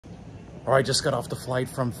All right, just got off the flight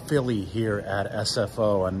from Philly here at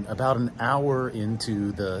SFO, and about an hour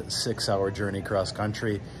into the 6-hour journey cross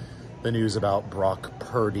country, the news about Brock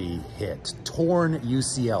Purdy hit. Torn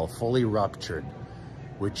UCL, fully ruptured,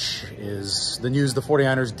 which is the news the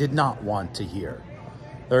 49ers did not want to hear.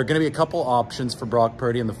 There are going to be a couple options for Brock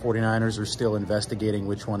Purdy, and the 49ers are still investigating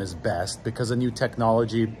which one is best because of new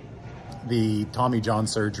technology. The Tommy John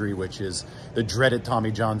surgery, which is the dreaded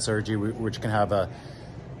Tommy John surgery, which can have a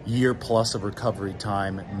year plus of recovery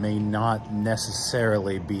time, may not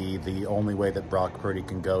necessarily be the only way that Brock Purdy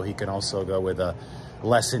can go. He can also go with a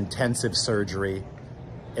less intensive surgery,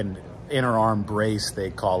 an inner arm brace, they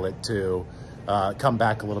call it, to come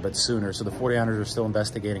back a little bit sooner. So the 49ers are still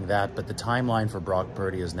investigating that, but the timeline for Brock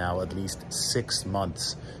Purdy is now at least 6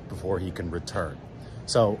 months before he can return.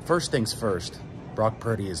 So first things first, Brock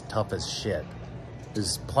Purdy is tough as shit. He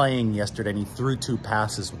was playing yesterday and he threw 2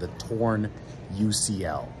 passes with a torn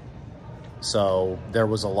UCL. So there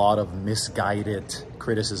was a lot of misguided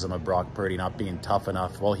criticism of Brock Purdy not being tough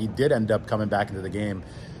enough. Well, he did end up coming back into the game,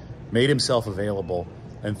 made himself available,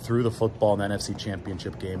 and threw the football in the NFC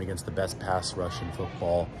Championship game against the best pass rush in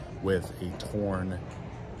football with a torn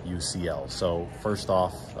UCL. So first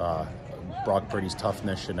off, Brock Purdy's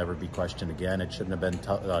toughness should never be questioned again. It shouldn't have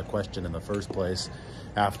been questioned in the first place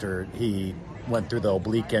after he went through the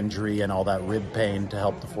oblique injury and all that rib pain to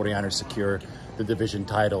help the 49ers secure the division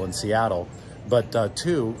title in Seattle. But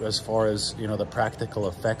two, as far as, you know, the practical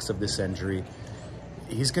effects of this injury,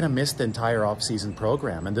 he's going to miss the entire offseason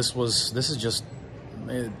program. And this is just,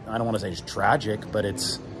 I don't want to say it's tragic, but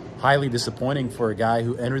it's highly disappointing for a guy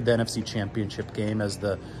who entered the NFC Championship game as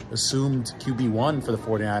the assumed QB1 for the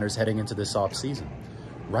 49ers heading into this offseason.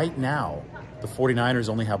 Right now, the 49ers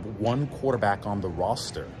only have one quarterback on the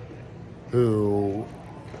roster who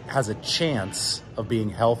has a chance of being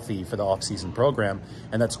healthy for the offseason program,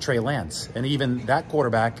 and that's Trey Lance. And even that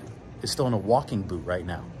quarterback is still in a walking boot right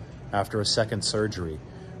now after a second surgery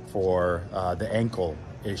for the ankle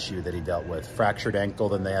issue that he dealt with. Fractured ankle,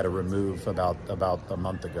 then they had to remove about a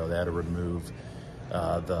month ago. They had to remove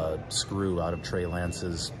the screw out of Trey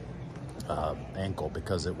Lance's ankle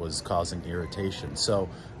because it was causing irritation. So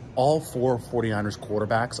all 4 49ers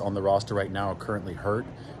quarterbacks on the roster right now are currently hurt.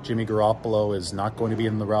 Jimmy Garoppolo is not going to be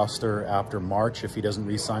in the roster after March if he doesn't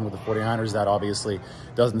re-sign with the 49ers. That obviously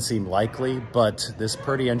doesn't seem likely, but this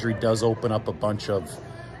Purdy injury does open up a bunch of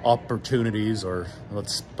opportunities, or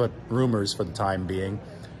let's put rumors for the time being.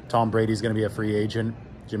 Tom Brady's going to be a free agent.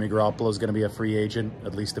 Jimmy Garoppolo is going to be a free agent,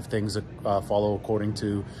 at least if things follow according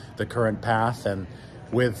to the current path. And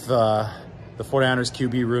with the 49ers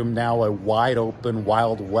QB room now a wide open,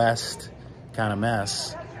 Wild West kind of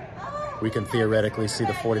mess, we can theoretically see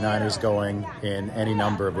the 49ers going in any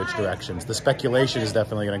number of which directions. The speculation is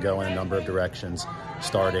definitely going to go in a number of directions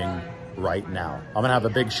starting right now. I'm going to have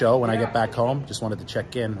a big show when I get back home. Just wanted to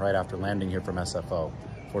check in right after landing here from SFO.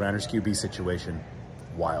 49ers QB situation,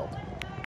 wild.